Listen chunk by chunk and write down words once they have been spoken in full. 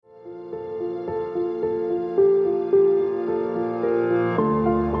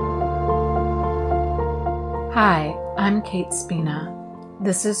Hi, I'm Kate Spina.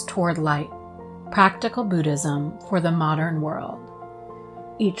 This is Toward Light, Practical Buddhism for the Modern World.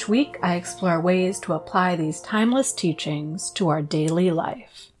 Each week I explore ways to apply these timeless teachings to our daily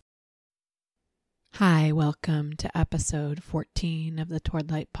life. Hi, welcome to episode 14 of the Toward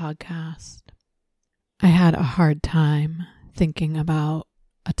Light podcast. I had a hard time thinking about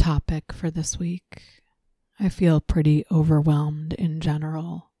a topic for this week. I feel pretty overwhelmed in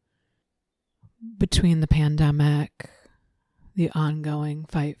general. Between the pandemic, the ongoing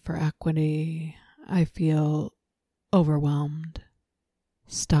fight for equity, I feel overwhelmed,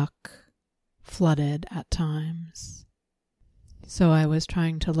 stuck, flooded at times. So I was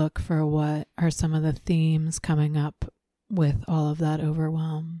trying to look for what are some of the themes coming up with all of that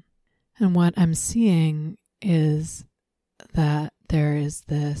overwhelm. And what I'm seeing is that there is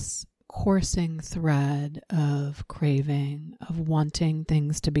this coursing thread of craving, of wanting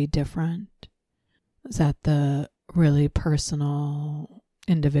things to be different. Is at the really personal,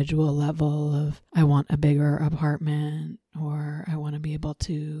 individual level of I want a bigger apartment, or I want to be able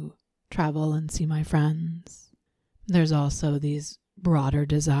to travel and see my friends. There's also these broader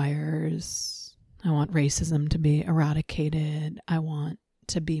desires. I want racism to be eradicated. I want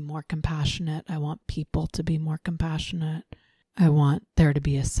to be more compassionate. I want people to be more compassionate. I want there to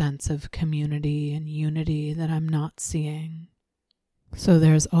be a sense of community and unity that I'm not seeing. So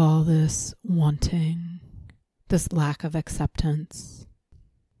there's all this wanting, this lack of acceptance.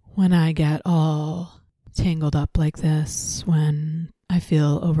 When I get all tangled up like this, when I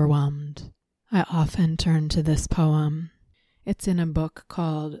feel overwhelmed, I often turn to this poem. It's in a book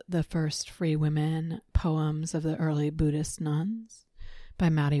called The First Free Women, Poems of the Early Buddhist Nuns by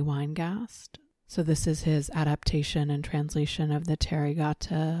Matti Weingast. So this is his adaptation and translation of the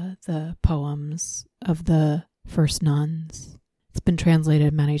Therigatha, the poems of the first nuns. It's been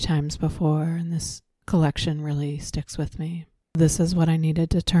translated many times before, and this collection really sticks with me. This is what I needed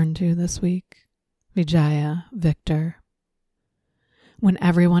to turn to this week. Vijaya, Victor. When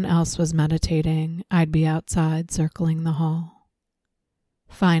everyone else was meditating, I'd be outside circling the hall.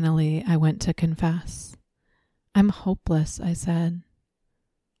 Finally, I went to confess. I'm hopeless, I said.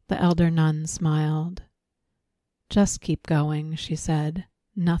 The elder nun smiled. Just keep going, she said.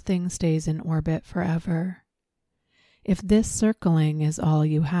 Nothing stays in orbit forever. If this circling is all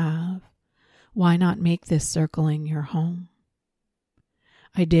you have, why not make this circling your home?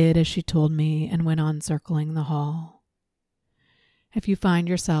 I did as she told me and went on circling the hall. If you find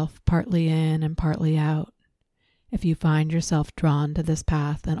yourself partly in and partly out, if you find yourself drawn to this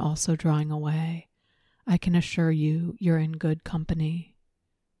path and also drawing away, I can assure you you're in good company.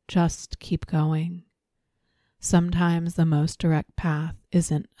 Just keep going. Sometimes the most direct path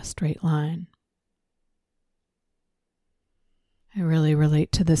isn't a straight line. I really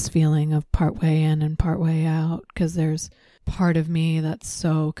relate to this feeling of partway in and partway out, because there's part of me that's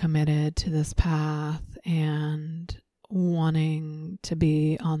so committed to this path and wanting to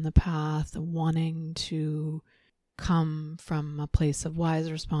be on the path, wanting to come from a place of wise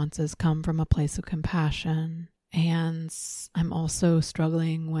responses, come from a place of compassion. And I'm also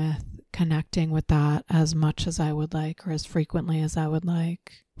struggling with connecting with that as much as I would like, or as frequently as I would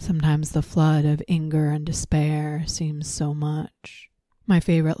like. Sometimes the flood of anger and despair seems so much. My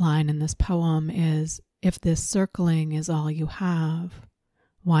favorite line in this poem is, if this circling is all you have,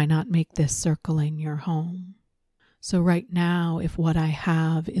 why not make this circling your home? So right now, if what I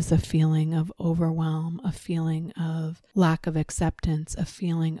have is a feeling of overwhelm, a feeling of lack of acceptance, a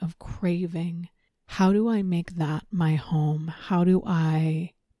feeling of craving, how do I make that my home? How do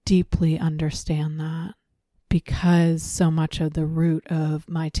I deeply understand that? Because so much of the root of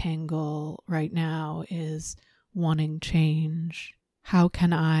my tangle right now is wanting change. How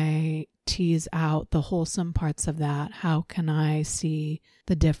can I tease out the wholesome parts of that? How can I see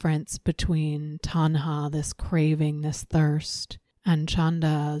the difference between tanha, this craving, this thirst, and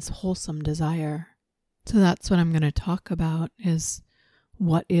chanda's wholesome desire? So that's what I'm going to talk about, is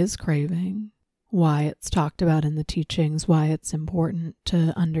what is craving, why it's talked about in the teachings, why it's important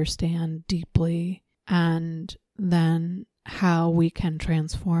to understand deeply, and then how we can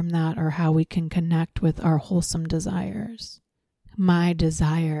transform that, or how we can connect with our wholesome desires. My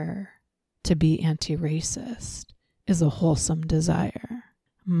desire to be anti-racist is a wholesome desire.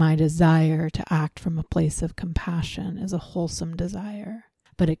 My desire to act from a place of compassion is a wholesome desire,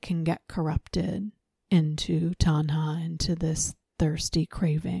 but it can get corrupted into tanha, into this thirsty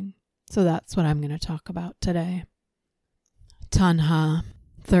craving. So that's what I'm going to talk about today. Tanha,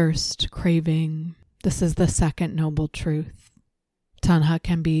 thirst, craving. This is the second noble truth. Tanha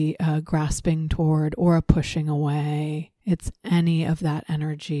can be a grasping toward or a pushing away It's any of that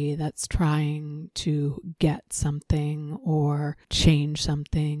energy that's trying to get something or change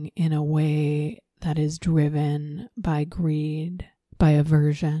something in a way that is driven by greed, by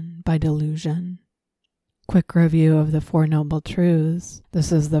aversion, by delusion. Quick review of the Four Noble Truths.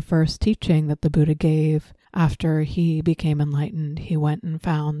 This is the first teaching that the Buddha gave after he became enlightened. He went and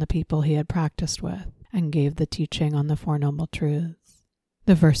found the people he had practiced with and gave the teaching on the Four Noble Truths.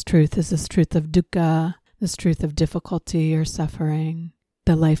 The first truth is this truth of dukkha, this truth of difficulty or suffering,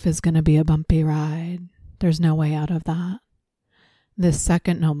 that life is going to be a bumpy ride. There's no way out of that. This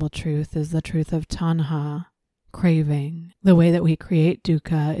second noble truth is the truth of tanha, craving. The way that we create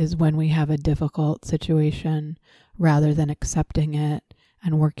dukkha is when we have a difficult situation, rather than accepting it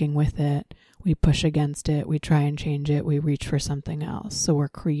and working with it, we push against it, we try and change it, we reach for something else. So we're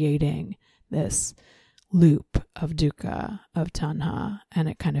creating this loop of dukkha, of tanha, and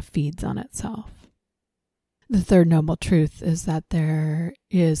it kind of feeds on itself. The third noble truth is that there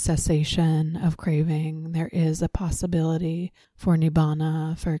is cessation of craving. There is a possibility for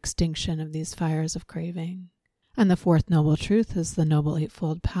nibbana, for extinction of these fires of craving. And the fourth noble truth is the Noble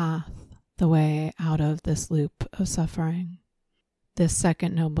Eightfold Path, the way out of this loop of suffering. This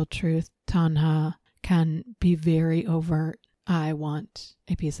second noble truth, tanha, can be very overt. I want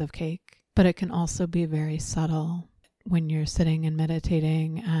a piece of cake. But it can also be very subtle when you're sitting and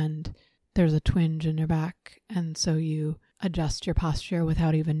meditating and there's a twinge in your back, and so you adjust your posture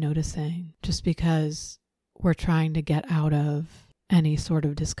without even noticing, just because we're trying to get out of any sort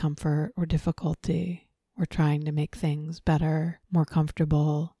of discomfort or difficulty. We're trying to make things better, more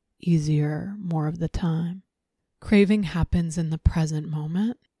comfortable, easier, more of the time. Craving happens in the present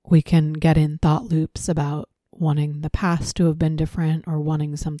moment. We can get in thought loops about wanting the past to have been different or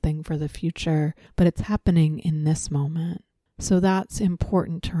wanting something for the future, but it's happening in this moment. So that's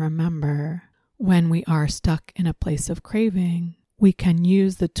important to remember. When we are stuck in a place of craving, we can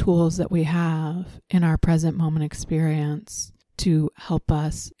use the tools that we have in our present moment experience to help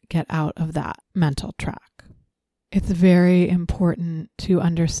us get out of that mental track. It's very important to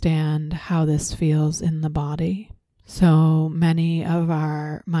understand how this feels in the body. So many of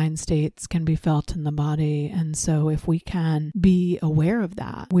our mind states can be felt in the body, and so if we can be aware of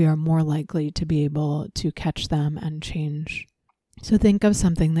that, we are more likely to be able to catch them and change. So think of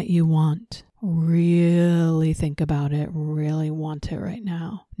something that you want. Really think about it, really want it right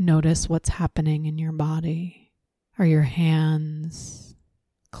now. Notice what's happening in your body. Are your hands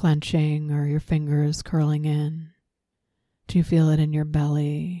clenching or your fingers curling in? Do you feel it in your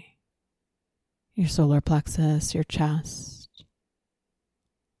belly? Your solar plexus, your chest?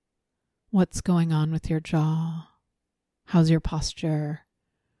 What's going on with your jaw? How's your posture?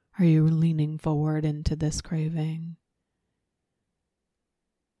 Are you leaning forward into this craving?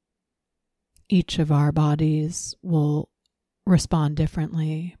 Each of our bodies will respond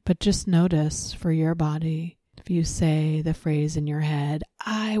differently, but just notice for your body, if you say the phrase in your head,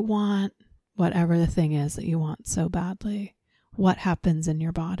 I want whatever the thing is that you want so badly, what happens in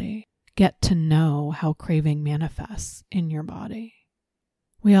your body? Get to know how craving manifests in your body.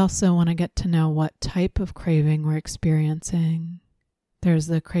 We also want to get to know what type of craving we're experiencing. There's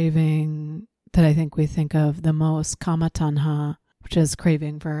the craving that I think we think of the most, kama tanha, which is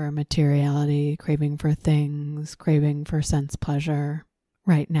craving for materiality, craving for things, craving for sense pleasure.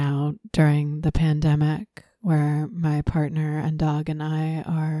 Right now, during the pandemic, where my partner and dog and I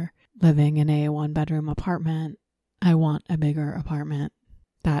are living in a one-bedroom apartment, I want a bigger apartment.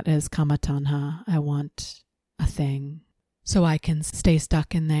 That is kama tanha. I want a thing. So I can stay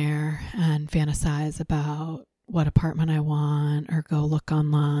stuck in there and fantasize about what apartment I want, or go look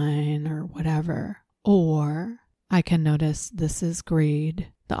online or whatever. Or I can notice this is greed.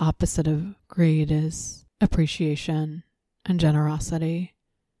 The opposite of greed is appreciation and generosity.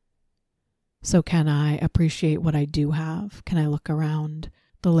 So can I appreciate what I do have? Can I look around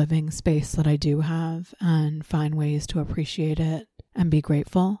the living space that I do have and find ways to appreciate it and be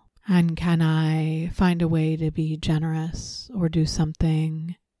grateful? And can I find a way to be generous or do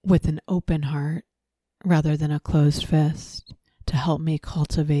something with an open heart rather than a closed fist to help me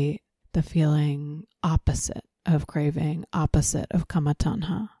cultivate the feeling opposite of craving, opposite of kama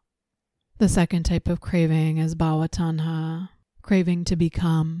tanha? The second type of craving is bhava tanha, craving to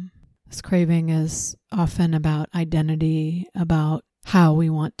become. This craving is often about identity, about how we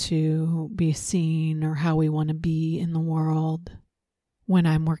want to be seen or how we want to be in the world. When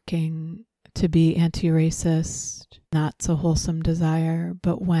I'm working to be anti-racist, that's a wholesome desire.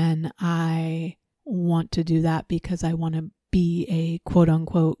 But when I want to do that because I want to be a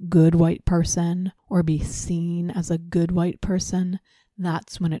quote-unquote good white person or be seen as a good white person,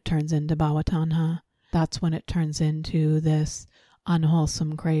 that's when it turns into bhava tanha. that's when it turns into this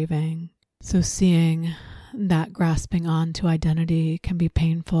unwholesome craving. So seeing that grasping on to identity can be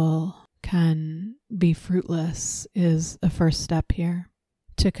painful, can be fruitless, is a first step here.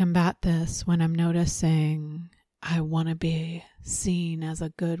 To combat this, when I'm noticing I want to be seen as a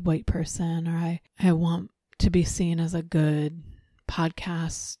good white person, or I want to be seen as a good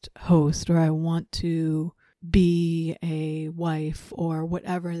podcast host, or I want to be a wife, or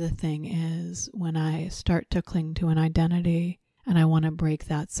whatever the thing is, when I start to cling to an identity and I want to break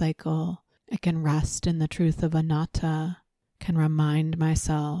that cycle, I can rest in the truth of anatta, can remind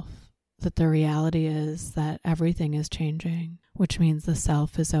myself that the reality is that everything is changing, which means the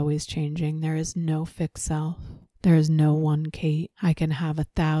self is always changing. There is no fixed self. There is no one Kate. I can have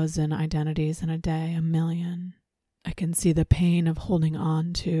 1,000 identities in a day, 1,000,000. I can see the pain of holding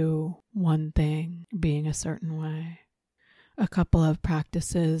on to one thing being a certain way. A couple of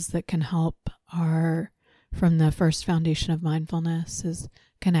practices that can help are from the first foundation of mindfulness is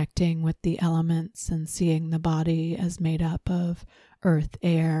connecting with the elements and seeing the body as made up of earth,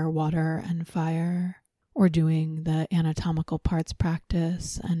 air, water, and fire, or doing the anatomical parts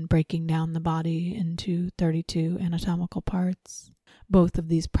practice and breaking down the body into 32 anatomical parts. Both of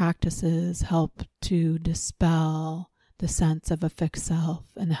these practices help to dispel the sense of a fixed self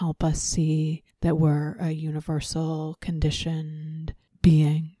and help us see that we're a universal, conditioned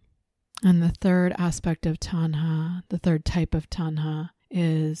being. And the third aspect of tanha, the third type of tanha,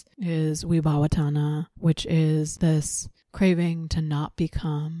 is vibhava tanha, which is this craving to not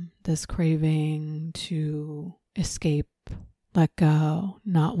become, this craving to escape, let go,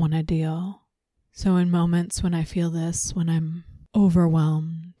 not want to deal. So in moments when I feel this, when I'm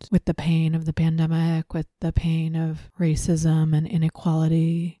overwhelmed with the pain of the pandemic, with the pain of racism and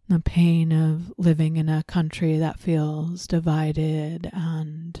inequality, the pain of living in a country that feels divided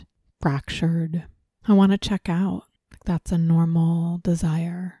and fractured, I want to check out. That's a normal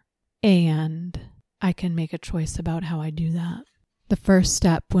desire. And I can make a choice about how I do that. The first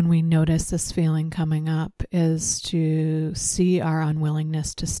step when we notice this feeling coming up is to see our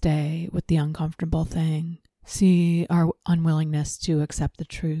unwillingness to stay with the uncomfortable thing. See our unwillingness to accept the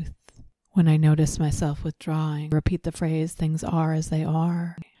truth. When I notice myself withdrawing, repeat the phrase, things are as they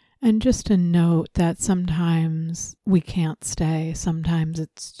are. And just to note that sometimes we can't stay, sometimes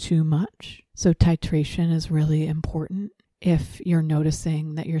it's too much. So titration is really important. If you're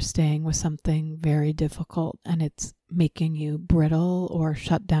noticing that you're staying with something very difficult and it's making you brittle or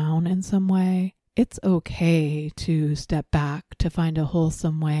shut down in some way, it's okay to step back, to find a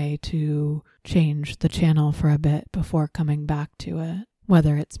wholesome way to change the channel for a bit before coming back to it.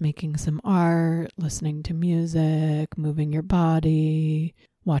 Whether it's making some art, listening to music, moving your body,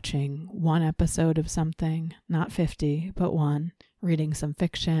 watching one episode of something, not 50, but one, reading some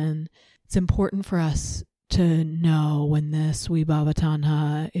fiction. It's important for us to know when this vibhava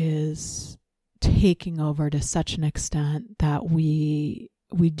tanha is taking over to such an extent that we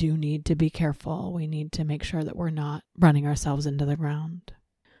do need to be careful. We need to make sure that we're not running ourselves into the ground.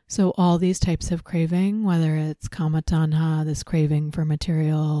 So all these types of craving, whether it's kama tanha, this craving for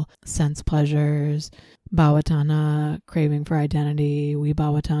material sense pleasures, bhava tanha, craving for identity,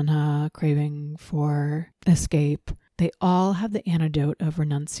 vibhava tanha, craving for escape, they all have the antidote of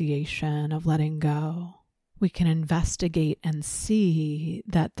renunciation, of letting go. We can investigate and see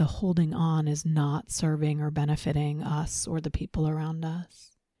that the holding on is not serving or benefiting us or the people around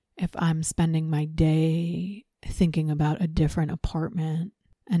us. If I'm spending my day thinking about a different apartment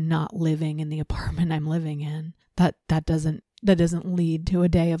and not living in the apartment I'm living in, that doesn't lead to a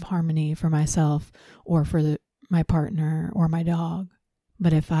day of harmony for myself or for my partner or my dog.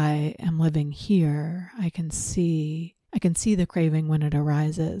 But if I am living here, I can see the craving when it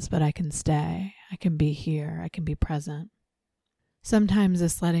arises, but I can stay. I can be here. I can be present. Sometimes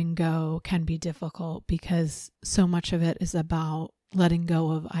this letting go can be difficult because so much of it is about letting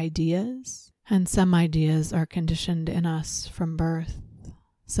go of ideas. And some ideas are conditioned in us from birth.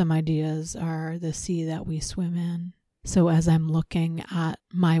 Some ideas are the sea that we swim in. So as I'm looking at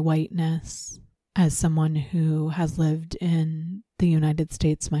my whiteness as someone who has lived in the United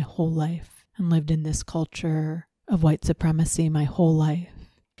States my whole life and lived in this culture of white supremacy my whole life,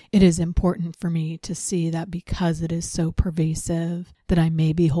 it is important for me to see that because it is so pervasive that I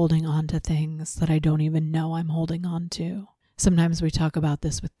may be holding on to things that I don't even know I'm holding on to. Sometimes we talk about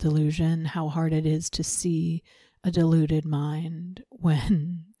this with delusion, how hard it is to see a deluded mind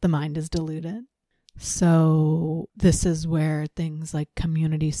when the mind is deluded. So this is where things like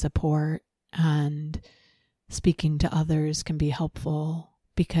community support and speaking to others can be helpful,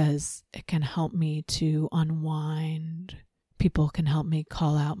 because it can help me to unwind People can help me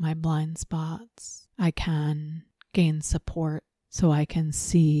call out my blind spots. I can gain support so I can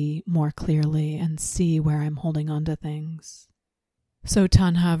see more clearly and see where I'm holding on to things. So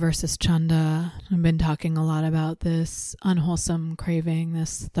Tanha versus Chanda, I've been talking a lot about this unwholesome craving,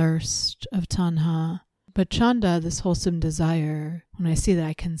 this thirst of Tanha. But Chanda, this wholesome desire, when I see that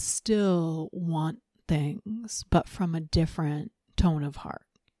I can still want things, but from a different tone of heart.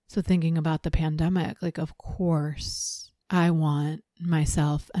 So thinking about the pandemic, like, of course, I want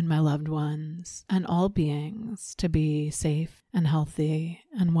myself and my loved ones and all beings to be safe and healthy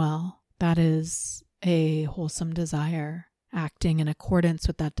and well. That is a wholesome desire. Acting in accordance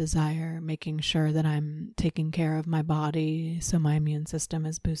with that desire, making sure that I'm taking care of my body so my immune system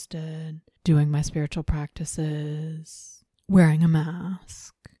is boosted, doing my spiritual practices, wearing a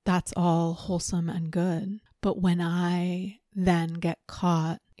mask. That's all wholesome and good. But when I then get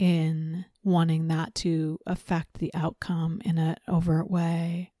caught in wanting that to affect the outcome in an overt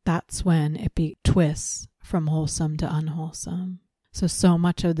way, that's when it twists from wholesome to unwholesome. So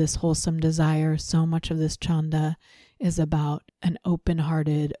much of this wholesome desire, so much of this Chanda is about an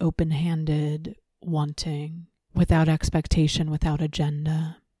open-hearted, open-handed wanting, without expectation, without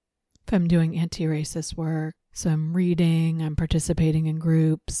agenda. If I'm doing anti-racist work, so I'm reading, I'm participating in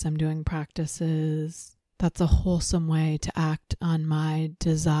groups, I'm doing practices, that's a wholesome way to act on my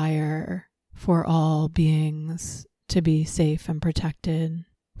desire for all beings to be safe and protected,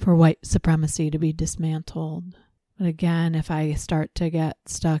 for white supremacy to be dismantled. But again, if I start to get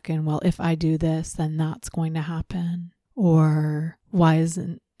stuck in, well, if I do this, then that's going to happen. Or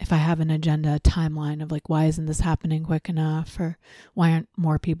if I have an agenda, a timeline of like, why isn't this happening quick enough? Or why aren't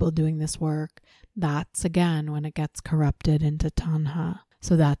more people doing this work? That's again when it gets corrupted into Tanha.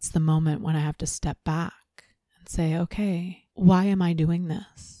 So that's the moment when I have to step back and say, okay, why am I doing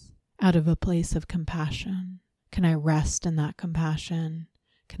this? Out of a place of compassion. Can I rest in that compassion?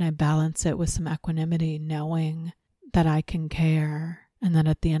 Can I balance it with some equanimity, knowing that I can care, and that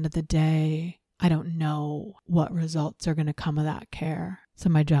at the end of the day, I don't know what results are going to come of that care. So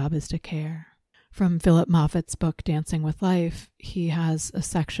my job is to care. From Philip Moffitt's book, Dancing with Life, he has a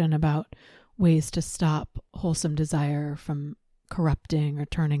section about ways to stop wholesome desire from corrupting or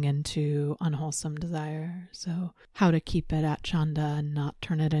turning into unwholesome desire. So how to keep it at Chanda and not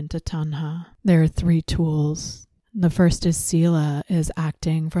turn it into Tanha. There are 3 tools. The first is Sila, is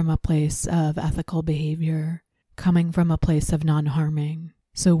acting from a place of ethical behavior, coming from a place of non-harming.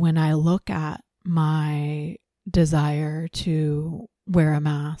 So when I look at my desire to wear a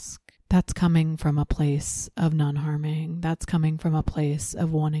mask, that's coming from a place of non-harming. That's coming from a place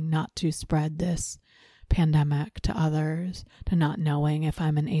of wanting not to spread this pandemic to others, to not knowing if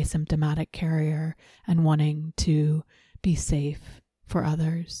I'm an asymptomatic carrier and wanting to be safe for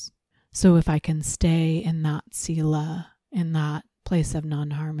others. So if I can stay in that Sila, in that place of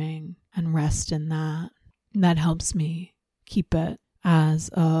non-harming, and rest in that, that helps me keep it as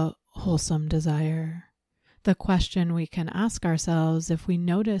a wholesome desire. The question we can ask ourselves if we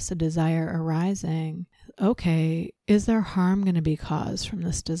notice a desire arising, okay, is there harm going to be caused from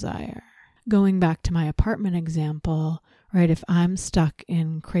this desire? Going back to my apartment example, right, if I'm stuck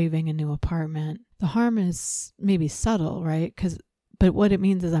in craving a new apartment, the harm is maybe subtle, right? But what it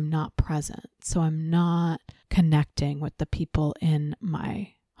means is I'm not present. So I'm not connecting with the people in my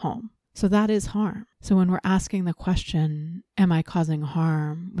home. So that is harm. So when we're asking the question, am I causing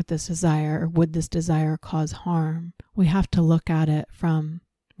harm with this desire, or would this desire cause harm? We have to look at it from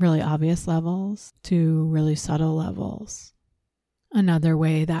really obvious levels to really subtle levels. Another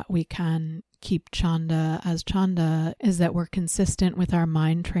way that we can keep Chanda as Chanda is that we're consistent with our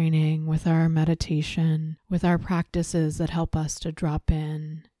mind training, with our meditation, with our practices that help us to drop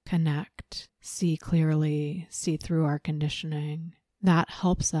in, connect, see clearly, see through our conditioning. That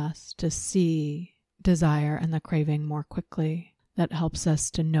helps us to see desire and the craving more quickly. That helps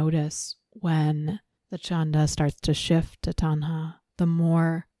us to notice when the Chanda starts to shift to Tanha. The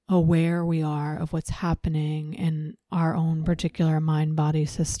more aware we are of what's happening in our own particular mind-body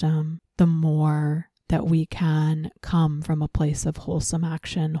system, the more that we can come from a place of wholesome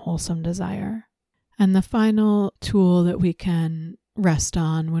action, wholesome desire. And the final tool that we can rest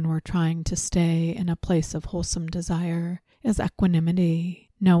on when we're trying to stay in a place of wholesome desire is equanimity,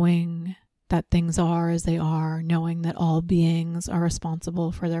 knowing that things are as they are, knowing that all beings are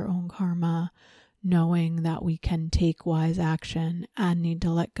responsible for their own karma, knowing that we can take wise action and need to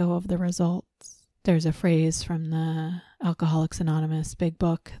let go of the results. There's a phrase from the Alcoholics Anonymous big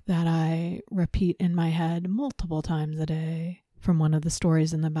book that I repeat in my head multiple times a day from one of the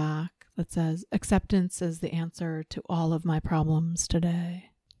stories in the back that says, "Acceptance is the answer to all of my problems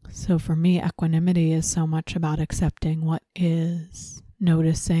today." So for me, equanimity is so much about accepting what is,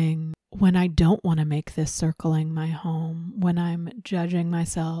 noticing when I don't want to make this circling my home, when I'm judging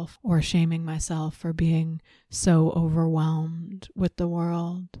myself or shaming myself for being so overwhelmed with the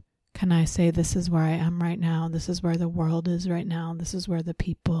world. Can I say, this is where I am right now? This is where the world is right now. This is where the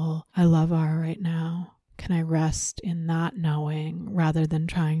people I love are right now. Can I rest in that knowing rather than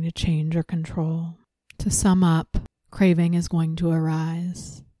trying to change or control? To sum up, craving is going to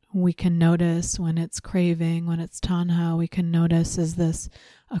arise. We can notice when it's craving, when it's tanha, we can notice, is this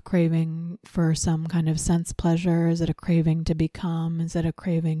a craving for some kind of sense pleasure? Is it a craving to become? Is it a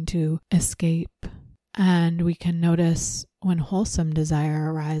craving to escape? And we can notice when wholesome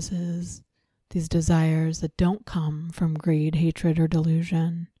desire arises, these desires that don't come from greed, hatred, or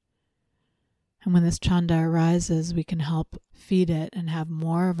delusion. And when this chanda arises, we can help feed it and have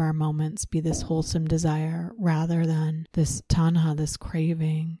more of our moments be this wholesome desire rather than this tanha, this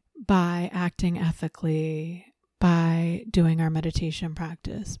craving, by acting ethically, by doing our meditation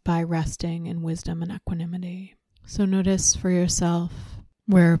practice, by resting in wisdom and equanimity. So notice for yourself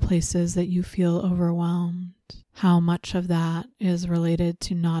where are places that you feel overwhelmed, how much of that is related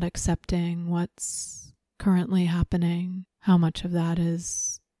to not accepting what's currently happening, how much of that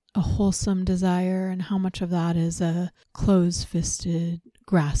is a wholesome desire, and how much of that is a closed-fisted,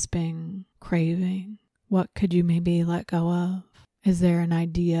 grasping craving. What could you maybe let go of? Is there an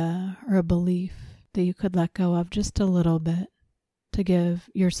idea or a belief that you could let go of just a little bit to give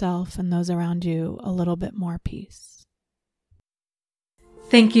yourself and those around you a little bit more peace?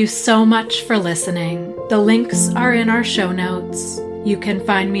 Thank you so much for listening. The links are in our show notes. You can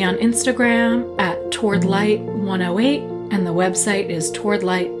find me on Instagram at towardlight108. and the website is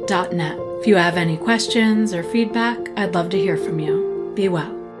towardlight.net. If you have any questions or feedback, I'd love to hear from you. Be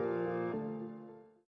well.